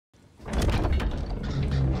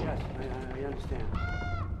understand.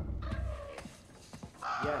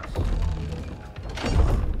 Yes.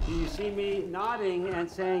 Do you see me nodding and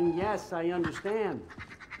saying, yes, I understand?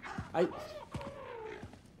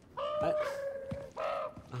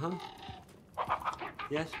 Uh-huh.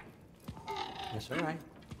 Yes? Yes, all right.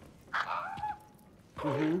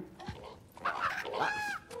 Mm-hmm.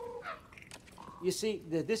 You see,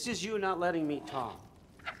 this is you not letting me talk.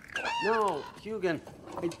 No, Hugin,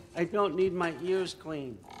 I don't need my ears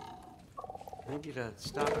cleaned. I need you to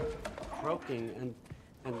stop croaking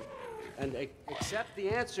and accept the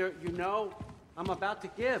answer you know I'm about to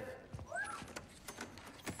give.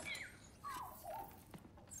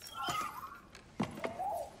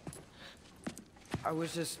 I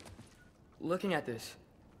was just looking at this.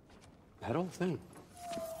 That old thing.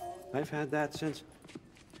 I've had that since...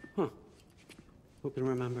 Huh. Who can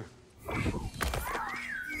remember?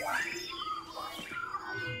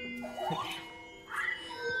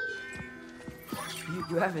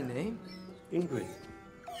 You have a name? Ingrid.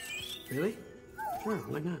 Really? Sure,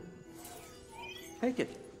 why not? Take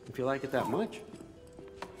it, if you like it that much.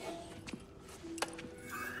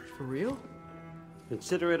 For real?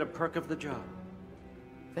 Consider it a perk of the job.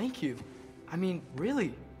 Thank you. I mean,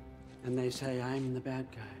 really. And they say I'm the bad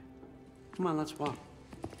guy. Come on, let's walk.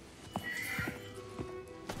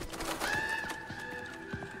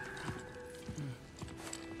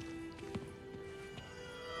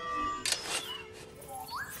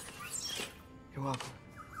 You're welcome.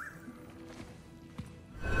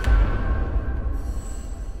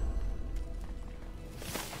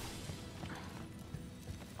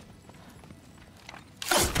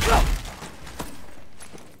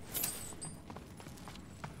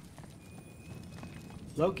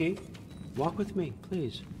 Loki, walk with me,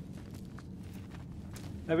 please.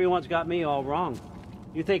 Everyone's got me all wrong.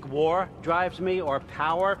 You think war drives me, or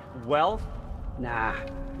power, wealth? Nah,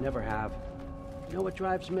 never have. You know what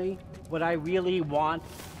drives me? What I really want?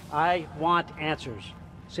 I want answers.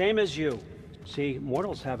 Same as you. See,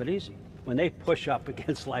 mortals have it easy. When they push up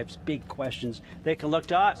against life's big questions, they can look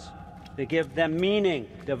to us. They give them meaning,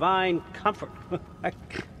 divine comfort.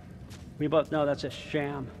 We both know that's a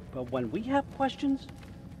sham. But when we have questions,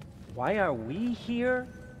 why are we here?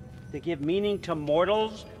 To give meaning to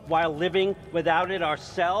mortals while living without it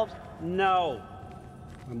ourselves? No.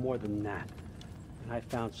 We're more than that. And I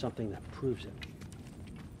found something that proves it.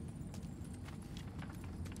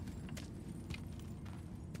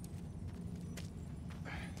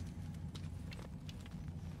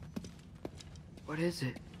 What is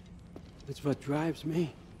it? It's what drives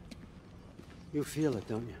me. You feel it,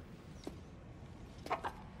 don't you?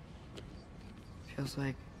 Feels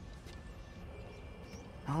like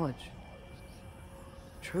knowledge.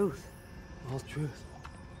 Truth. All truth.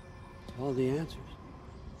 All the answers.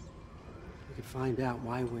 We could find out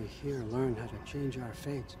why we're here, learn how to change our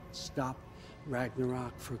fates, stop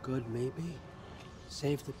Ragnarok for good, maybe.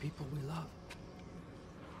 Save the people we love.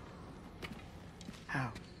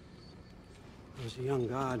 How? I was a young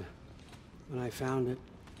god when I found it.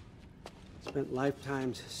 Spent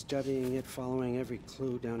lifetimes studying it, following every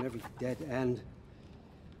clue down every dead end,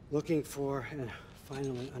 looking for and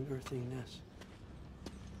finally unearthing this.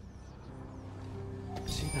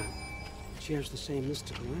 See that? It shares the same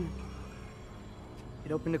mystical energy.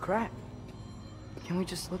 It opened a crack. Can we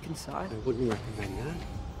just look inside? I wouldn't recommend that.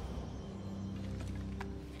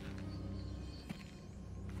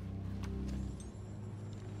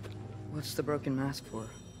 What's the broken mask for?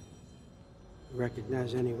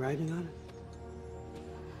 Recognize any writing on it?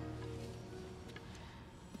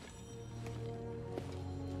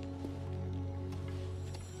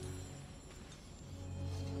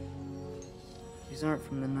 These aren't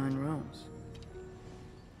from the 9 realms.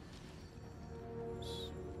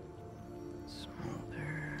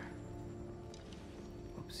 Smolder.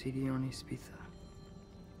 Obsidione Spitha.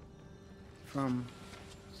 From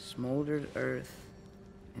smoldered earth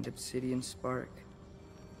and obsidian spark,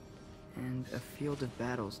 and a field of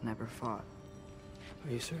battles never fought.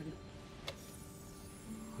 Are you certain?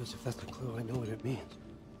 Because if that's a clue, I know what it means.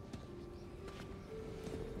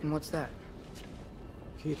 And what's that?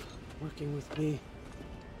 Keep working with me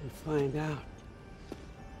and find out.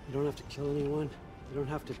 You don't have to kill anyone. You don't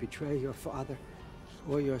have to betray your father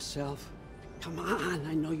or yourself. Come on,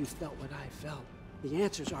 I know you felt what I felt. The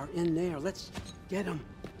answers are in there. Let's get them.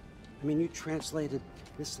 I mean, you translated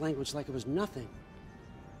this language like it was nothing.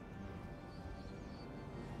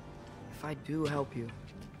 If I do help you,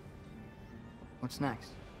 what's next?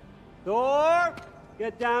 Thor!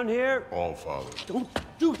 Get down here! All father. Don't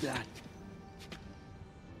do that!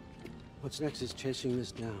 What's next is chasing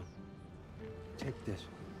this down. Take this.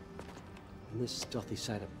 And this stealthy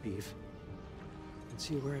side of beef. Let's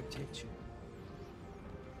see where it takes you.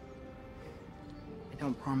 I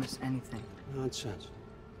don't promise anything. Nonsense.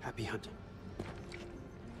 Happy hunting.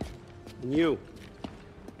 And you,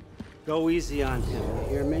 go easy on him, you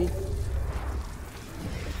hear me?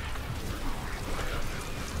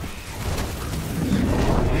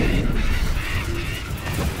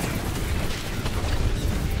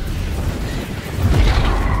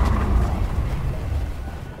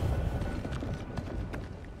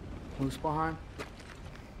 Muspelheim?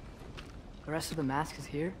 The rest of the mask is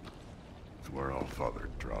here? It's where Allfather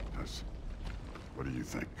dropped us. What do you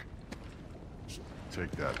think? Just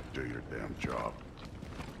take that and do your damn job.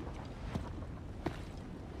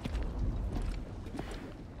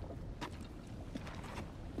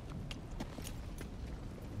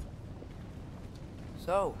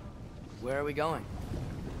 So, where are we going?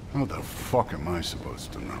 How the fuck am I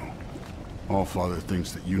supposed to know? Allfather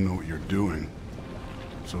thinks that you know what you're doing,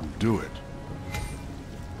 so do it.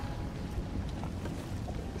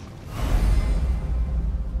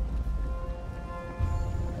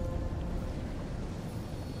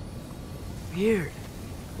 Weird.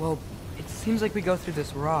 Well, it seems like we go through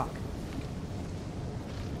this rock.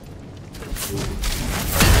 I'm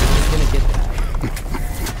gonna get that.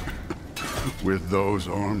 With those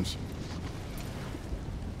arms?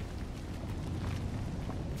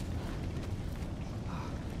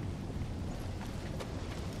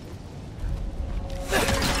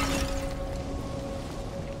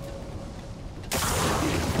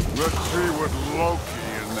 Let's see what Loki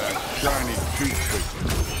and that shiny toothpick.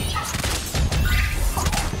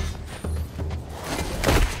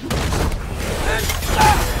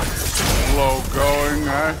 Slow going,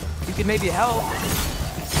 eh? You could maybe help.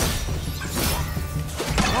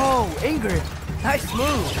 Oh, Ingrid! Nice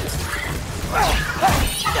move!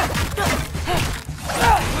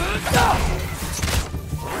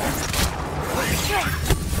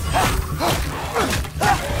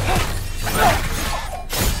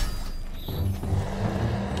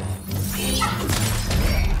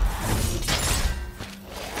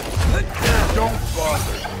 Don't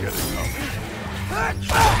bother getting up.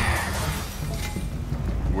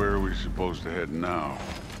 Where are we supposed to head now?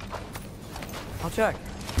 I'll check.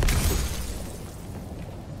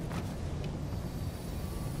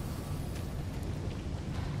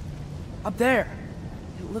 Up there!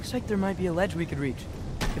 It looks like there might be a ledge we could reach.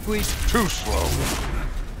 If we... Too slow.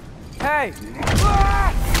 Hey!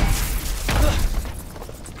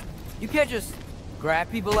 You can't just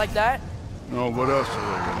grab people like that. Oh, what else are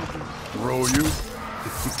they gonna do? Throw you?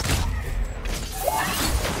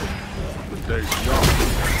 The day's young.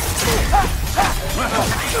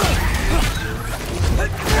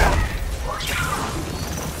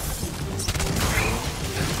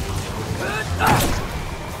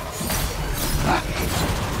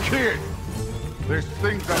 Kid! There's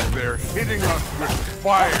things up there hitting us with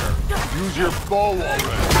fire. Use your bow already.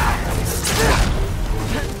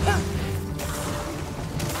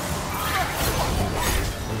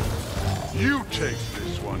 You take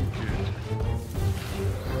this one, kid.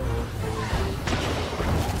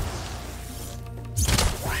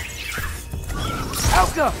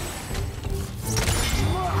 Alka!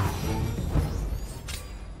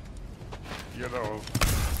 You know,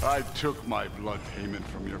 I took my blood payment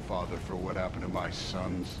from your father for what happened to my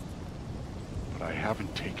sons. But I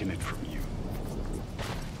haven't taken it from you.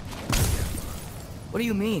 What do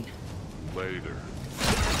you mean? Later.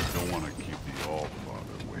 Don't want to keep the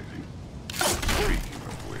Allfather waiting. Speaking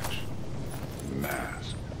of which,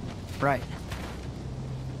 mask. Right.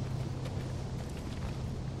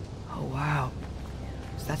 Oh, wow.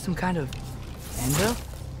 Is that some kind of anvil?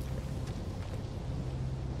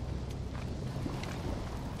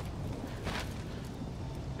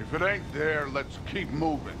 If it ain't there, let's keep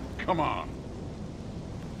moving. Come on.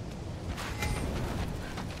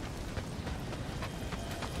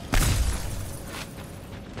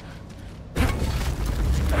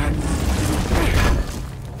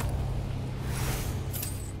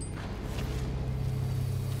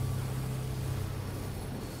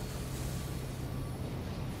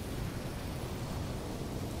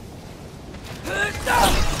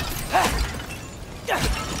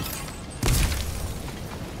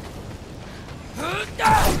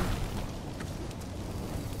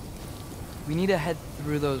 We need to head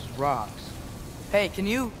through those rocks. Hey, can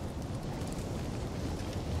you...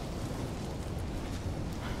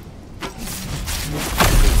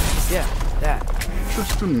 Yeah, that.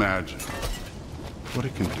 Just imagine what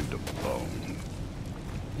it can do to bone.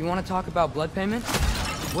 You want to talk about blood payment?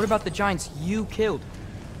 What about the giants you killed?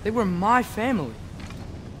 They were my family.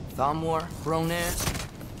 Thamor, Hrungnir,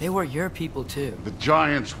 They were your people too. The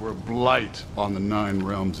giants were blight on the 9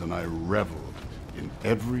 realms, and I reveled in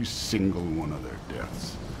every single one of their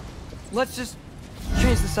deaths. Let's just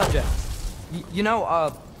change the subject. You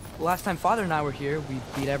know, last time Father and I were here, we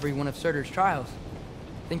beat every one of Surtr's trials.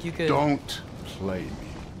 Think you could... Don't play me.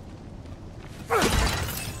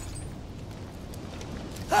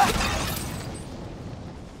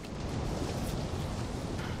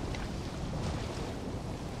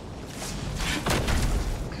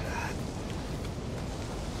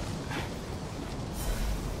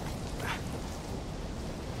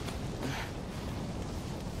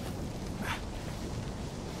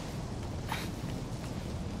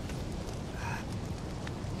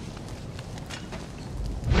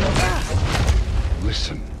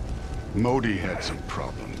 Listen, Modi had some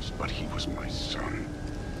problems, but he was my son.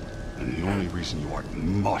 And the only reason you aren't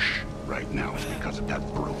mush right now is because of that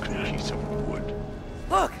broken piece of wood.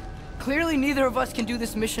 Look! Clearly neither of us can do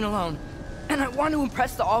this mission alone. And I want to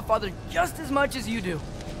impress the Allfather just as much as you do.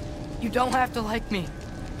 You don't have to like me,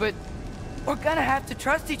 but we're gonna have to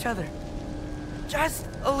trust each other. Just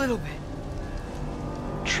a little bit.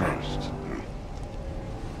 Trust.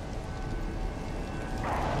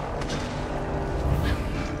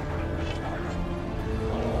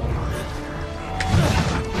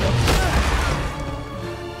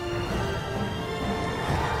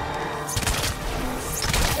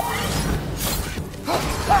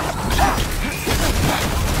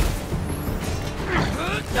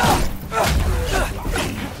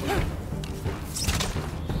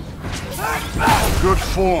 Good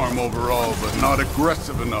form overall, but not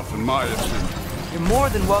aggressive enough in my opinion. You're more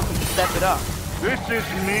than welcome to step it up. This is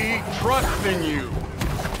me trusting you.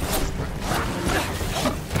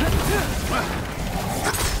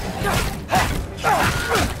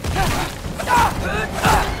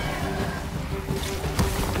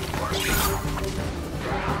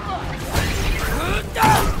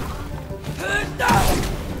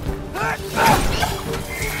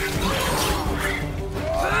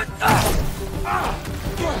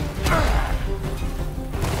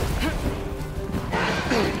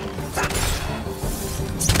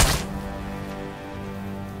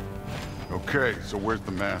 Okay, so where's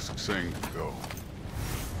the mask saying to go?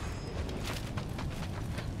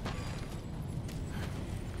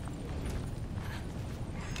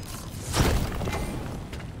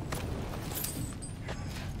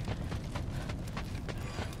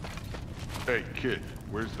 Hey, kid,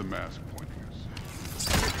 where's the mask pointing us?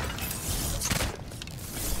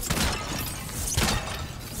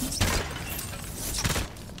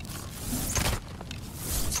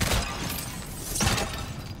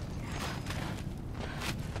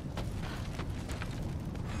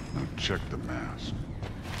 Now check the mask.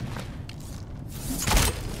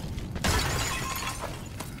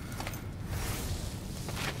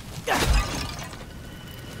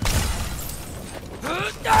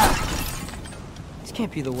 This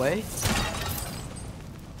can't be the way.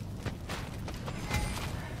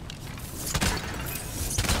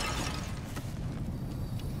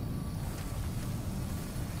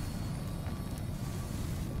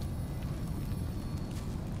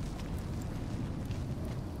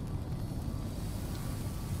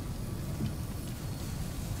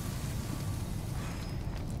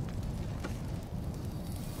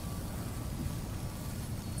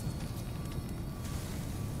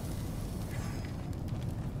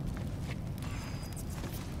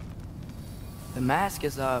 The mask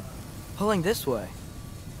is, pulling this way.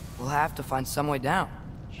 We'll have to find some way down.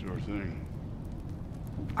 Sure thing.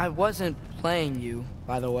 I wasn't playing you,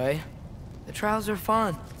 by the way. The trials are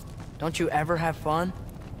fun. Don't you ever have fun?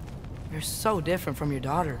 You're so different from your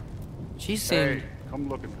daughter. She seemed... Hey, come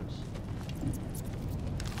look at this.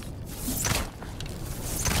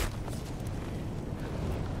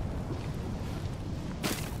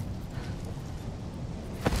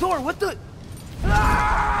 Thor, what the...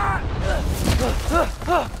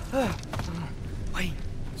 Wait,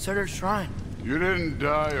 Surtr's shrine. You didn't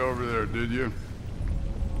die over there, did you?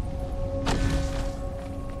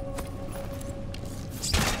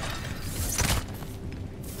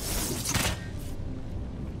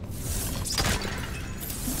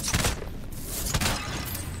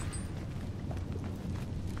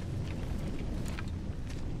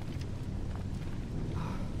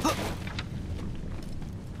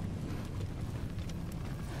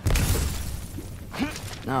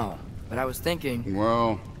 No, but I was thinking...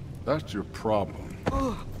 Well, that's your problem.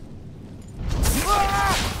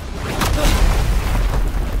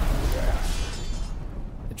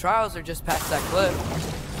 The trials are just past that cliff.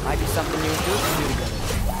 Might be something you and Duke can do together.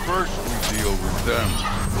 First, we deal with them.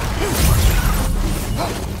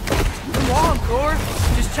 Come on, Thor.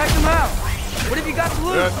 Just check them out. What have you got to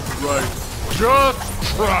lose? That's right.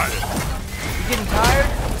 Just try it. You getting tired?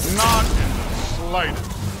 Not in the slightest.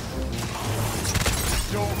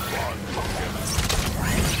 Don't bother.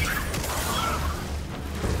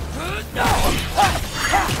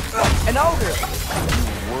 An ogre.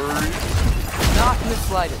 Worried? Not in the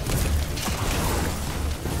slightest.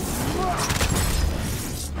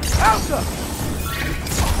 Alka!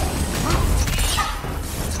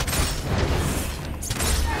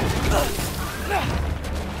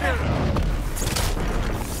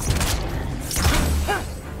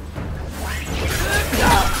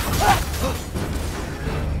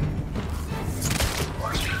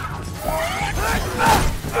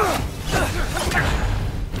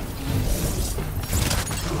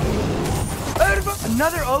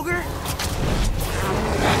 Another ogre?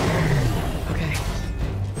 Okay.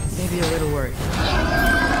 Maybe a little worried.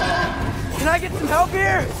 Can I get some help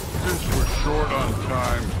here? Since we're short on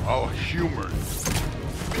time, I'll humor you.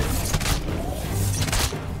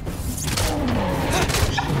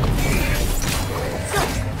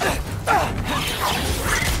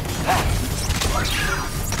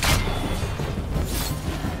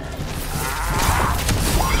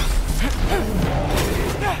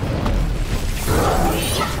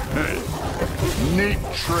 Neat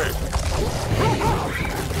trick.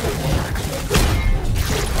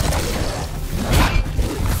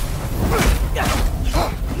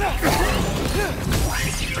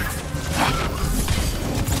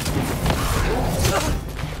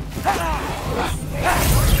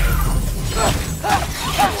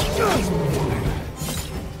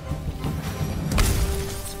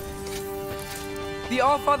 The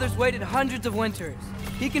Allfather's waited hundreds of winters.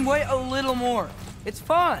 He can wait a little more. It's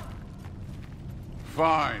fun.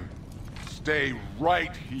 Fine. Stay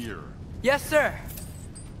right here. Yes, sir.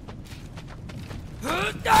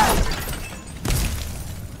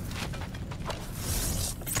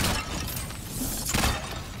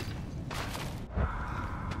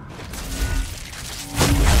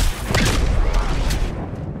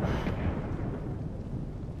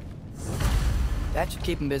 That should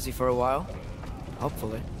keep him busy for a while.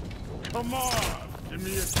 Hopefully. Come on, give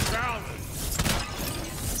me a challenge.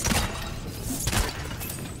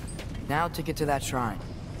 Now to get to that shrine.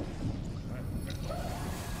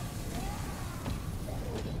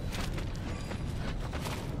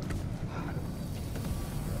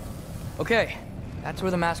 Okay, that's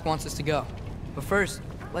where the mask wants us to go. But first,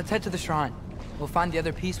 let's head to the shrine. We'll find the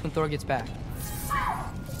other piece when Thor gets back.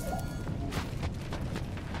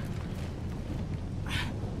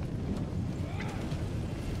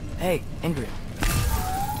 Hey, Ingrid.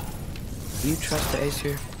 Do you trust the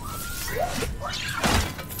Aesir?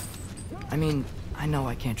 I mean, I know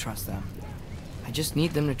I can't trust them. I just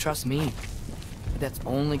need them to trust me. But that's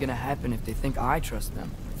only gonna happen if they think I trust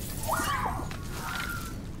them.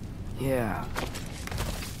 Yeah.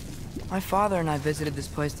 My father and I visited this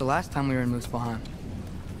place the last time we were in Muspelheim.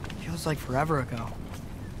 Feels like forever ago.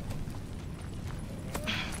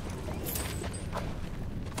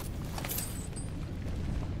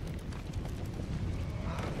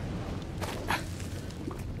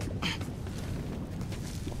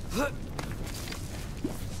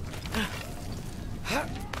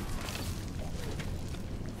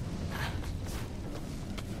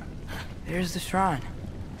 There's the shrine.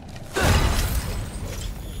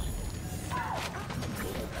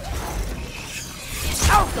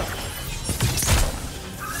 Alpha!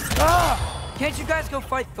 Ah! Can't you guys go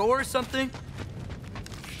fight Thor or something?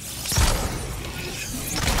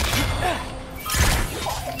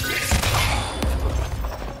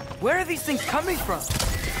 Where are these things coming from?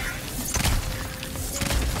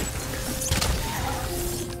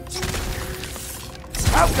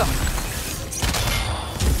 Alpha!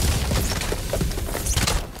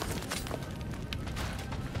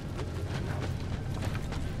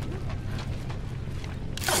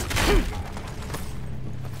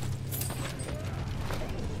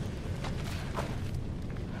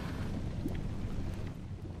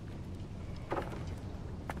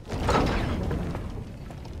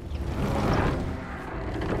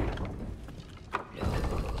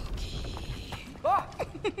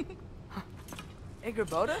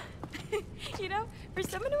 Angrboda? You know, for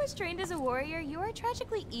someone who was trained as a warrior, you are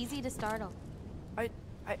tragically easy to startle. I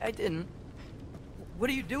didn't. What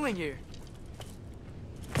are you doing here?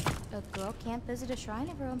 A girl can't visit a shrine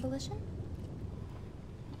of her own volition?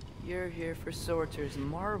 You're here for Surtr's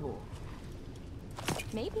marble.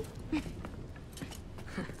 Maybe.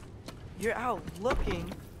 You're out looking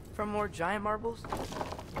for more giant marbles?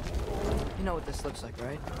 You know what this looks like,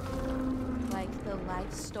 right? Like the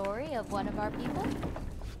life story of one of our people?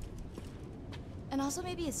 And also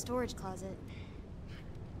maybe a storage closet.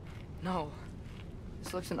 No.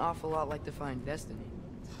 This looks an awful lot like Defying Destiny.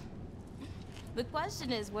 The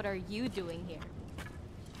question is, what are you doing here?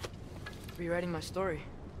 Rewriting my story.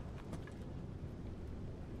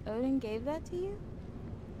 Odin gave that to you?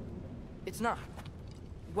 It's not.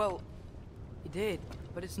 Well, he did,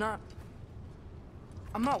 but it's not.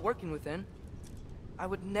 I'm not working with him. I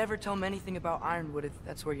would never tell him anything about Ironwood if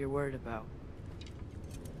that's what you're worried about.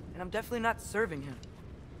 And I'm definitely not serving him.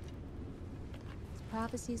 It's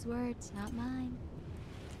prophecy's words, not mine.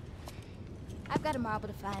 I've got a marble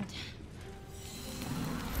to find.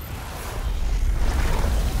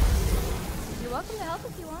 You're welcome to help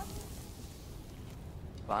if you want.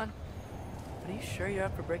 Fine. But are you sure you're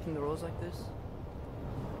up for breaking the rules like this?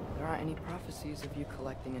 There aren't any prophecies of you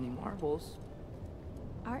collecting any marbles.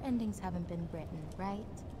 Our endings haven't been written, right?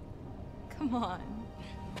 Come on.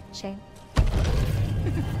 Shame.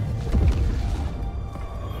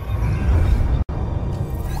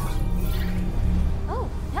 Oh,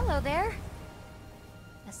 hello there.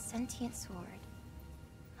 A sentient sword.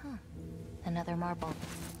 Huh. Another marble.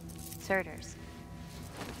 Surtr's.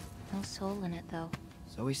 No soul in it, though.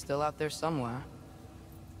 So he's still out there somewhere.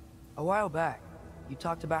 A while back, you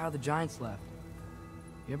talked about how the giants left.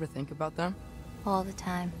 You ever think about them? All the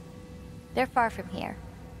time. They're far from here.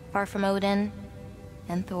 Far from Odin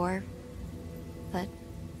and Thor. But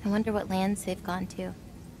I wonder what lands they've gone to.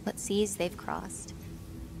 What seas they've crossed.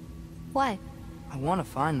 Why? I want to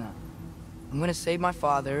find them. I'm gonna save my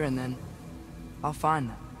father, and then I'll find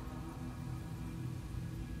them.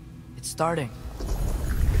 It's starting.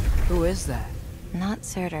 Who is that? Not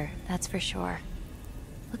Surtr, that's for sure.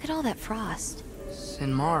 Look at all that frost.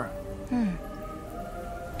 Sinmara.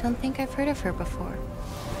 Don't think I've heard of her before.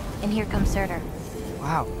 And here comes Surtr.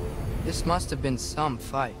 Wow. This must have been some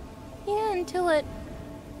fight. Yeah, until it...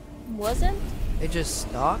 wasn't? They just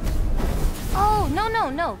stalked? Oh,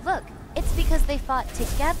 no. Look, it's because they fought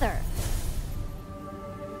together.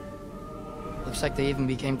 Looks like they even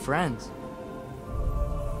became friends.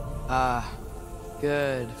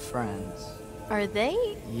 Good friends. Are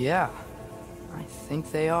they? Yeah, I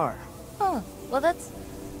think they are. Oh, well that's...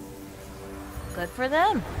 good for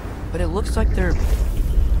them. But it looks like their,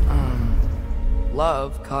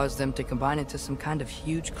 love caused them to combine into some kind of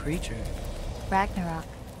huge creature. Ragnarok.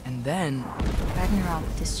 And then... Ragnarok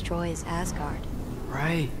destroys Asgard.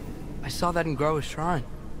 Right. I saw that in Groa's shrine.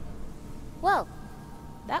 Well,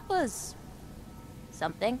 that was...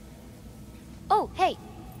 something. Oh, hey,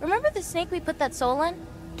 remember the snake we put that soul in?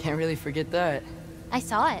 Can't really forget that. I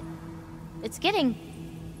saw it. It's getting...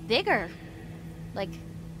 bigger. Like,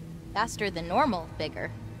 faster than normal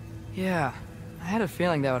bigger. Yeah, I had a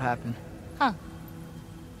feeling that would happen. Huh.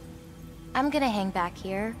 I'm gonna hang back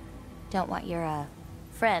here. Don't want your,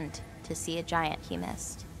 friend to see a giant he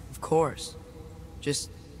missed. Of course. Just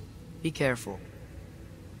be careful.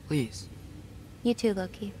 Please. You too,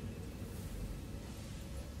 Loki.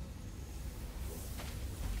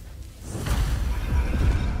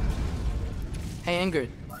 Hey, Ingrid.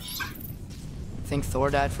 Think Thor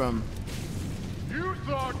died from... You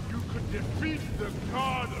thought you could defeat the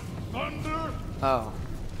god of thunder? Oh.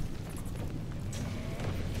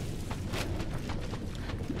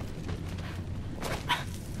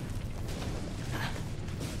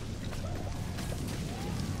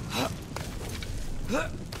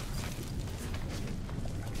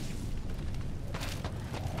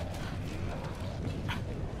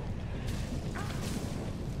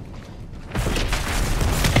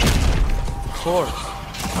 Of course.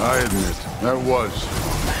 I admit, that was.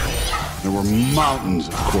 There were mountains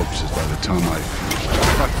of corpses by the time I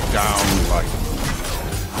cut down like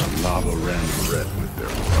a lava ran red with their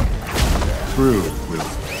blood. Through with...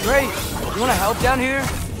 Great! You wanna help down here?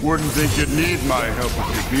 Wouldn't think you'd need my help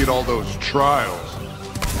if you beat all those trials.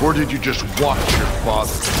 Or did you just watch your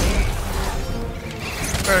father?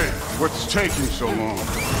 Hey, what's taking so long?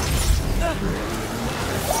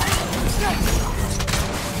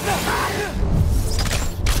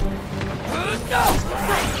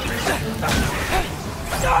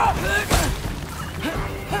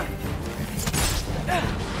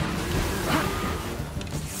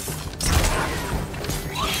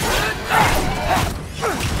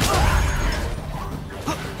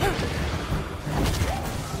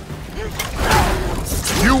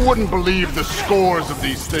 You wouldn't believe the scores of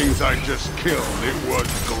these things I just killed. It was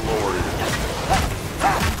glorious.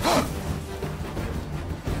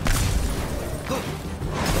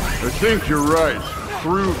 I think you're right.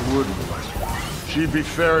 Thrud wouldn't. She'd be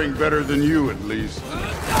faring better than you, at least.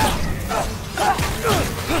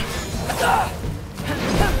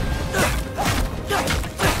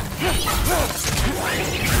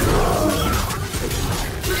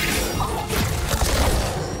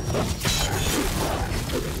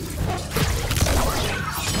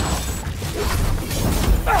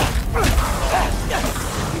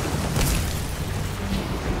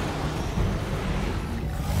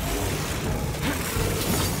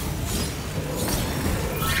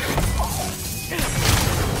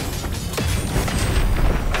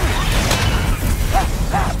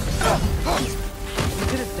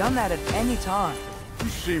 done that at any time. You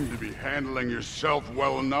seem to be handling yourself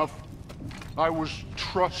well enough. I was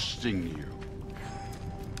trusting you.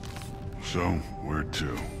 So, where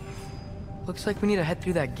to? Looks like we need to head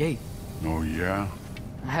through that gate. Oh, yeah?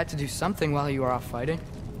 I had to do something while you were off fighting.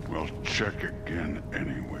 Well, check again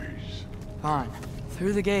anyways. Fine.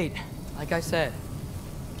 Through the gate, like I said.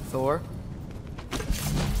 Thor?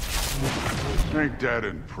 Ain't that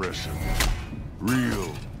impressive?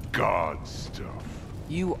 Real god stuff.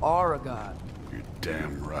 You are a god. You're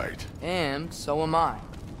damn right. And so am I.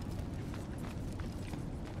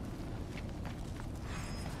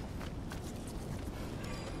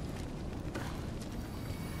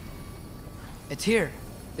 It's here.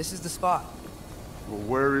 This is the spot. Well,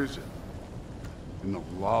 where is it? In the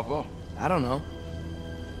lava? I don't know.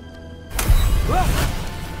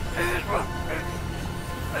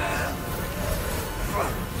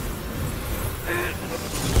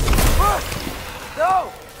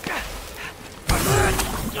 No!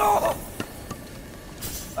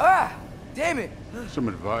 Ah! Damn it! Some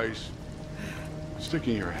advice.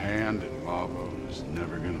 Sticking your hand in lava is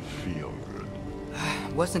never gonna feel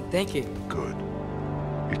good. Wasn't thinking. Good.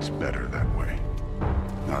 It's better that way.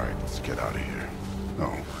 Alright, let's get out of here.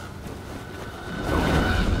 No.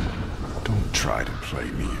 Don't try to play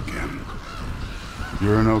me again.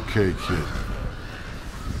 You're an okay kid.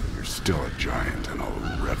 You're still a giant, and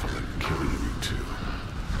I'll revel in killing you too.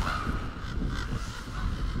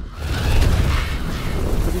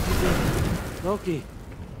 What did you do? Loki.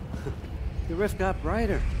 The rift got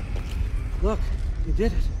brighter. Look, you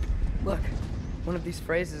did it. Look, one of these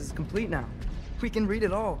phrases is complete now. We can read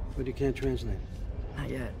it all. But you can't translate. Not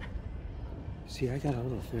yet. See, I got a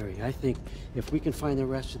little theory. I think if we can find the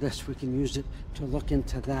rest of this, we can use it to look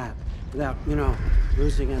into that without, you know,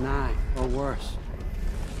 losing an eye or worse.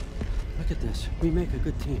 Look at this. We make a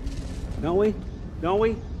good team. Don't we? Don't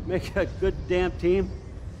we? Make a good damn team?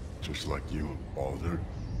 Just like you and Baldur.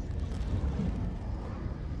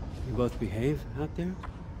 You both behave out there?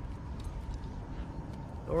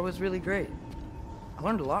 Thor was really great. I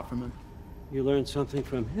learned a lot from him. You learned something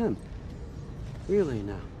from him? Really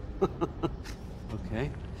now?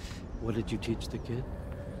 Okay. What did you teach the kid?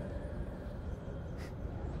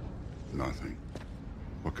 Nothing.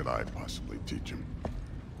 What could I possibly teach him?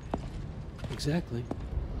 Exactly.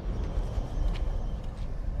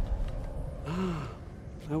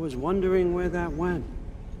 I was wondering where that went.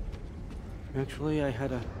 Actually, I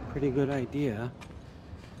had a pretty good idea.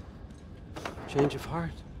 Change of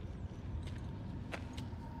heart.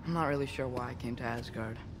 I'm not really sure why I came to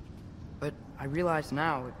Asgard. But I realize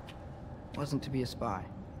now it wasn't to be a spy.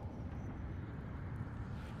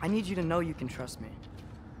 I need you to know you can trust me.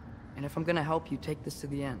 And if I'm gonna help you take this to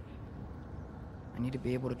the end, I need to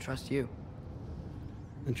be able to trust you.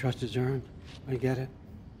 And trust is earned. I get it.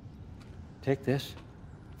 Take this,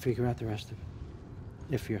 figure out the rest of it.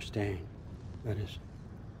 If you're staying, that is.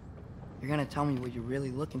 You're gonna tell me what you're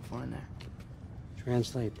really looking for in there.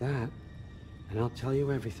 Translate that, and I'll tell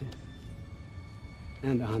you everything.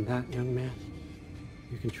 And on that, young man,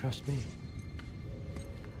 you can trust me.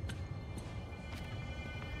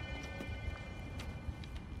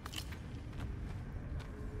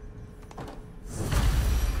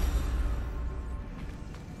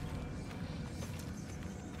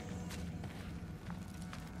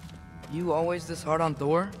 You always this hard on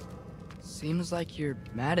Thor? Seems like you're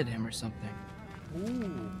mad at him or something.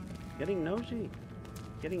 Ooh, getting nosy,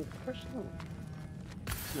 getting personal.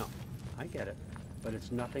 No, I get it, but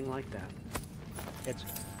it's nothing like that. It's,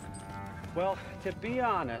 well, to be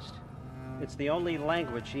honest, it's the only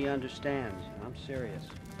language he understands. I'm serious.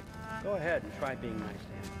 Go ahead and try being nice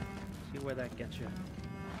to him. See where that gets you.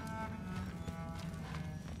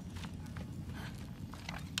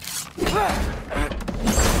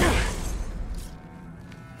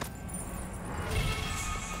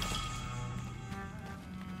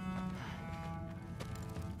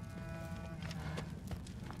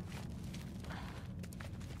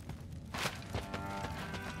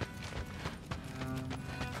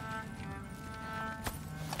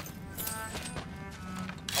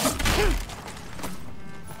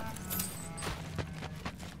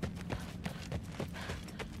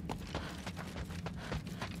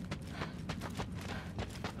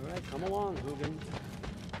 Come along, Hugin.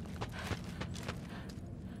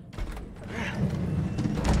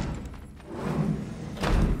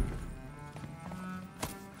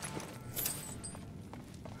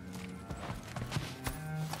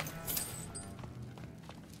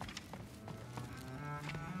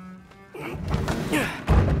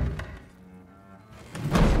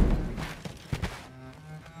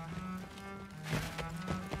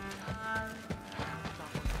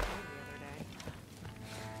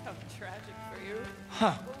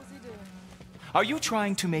 Huh. Are you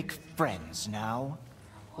trying to make friends now?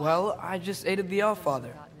 Well, I just aided the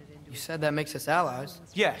Allfather. You said that makes us allies.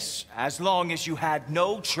 Yes, as long as you had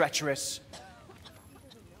no treacherous...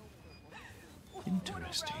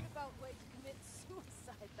 Interesting.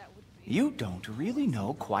 You don't really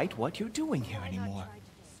know quite what you're doing here anymore.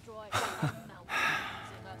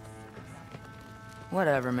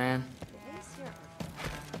 Whatever, man.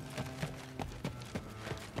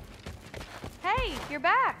 Hey, you're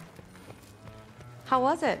back! How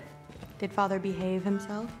was it? Did Father behave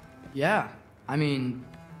himself? Yeah, I mean,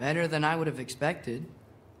 better than I would have expected,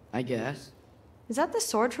 I guess. Is that the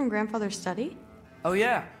sword from Grandfather's study? Oh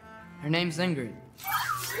yeah, her name's Ingrid.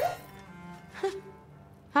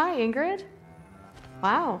 Hi, Ingrid.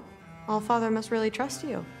 Wow, Allfather must really trust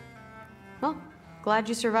you. Well, glad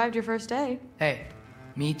you survived your first day. Hey,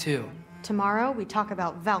 me too. Tomorrow, we talk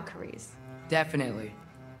about Valkyries. Definitely.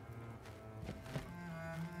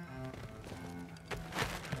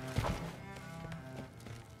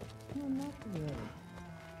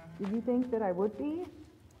 Did you think that I would be?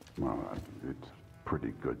 Well, it's a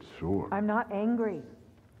pretty good sword. I'm not angry.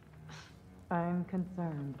 I'm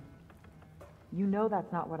concerned. You know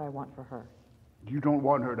that's not what I want for her. You don't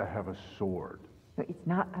want her to have a sword. But it's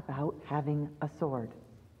not about having a sword.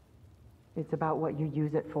 It's about what you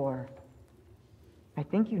use it for. I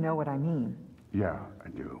think you know what I mean. Yeah, I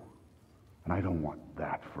do. And I don't want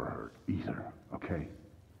that for her either, okay?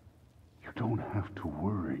 You don't have to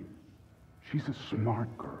worry. She's a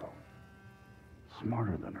smart girl.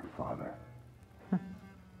 Smarter than her father.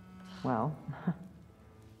 Well,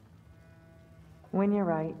 when you're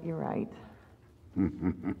right, you're right.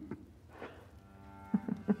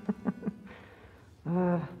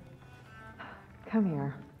 Come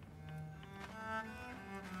here.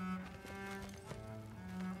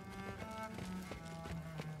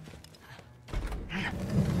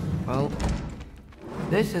 Well,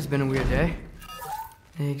 this has been a weird day.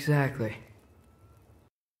 Exactly.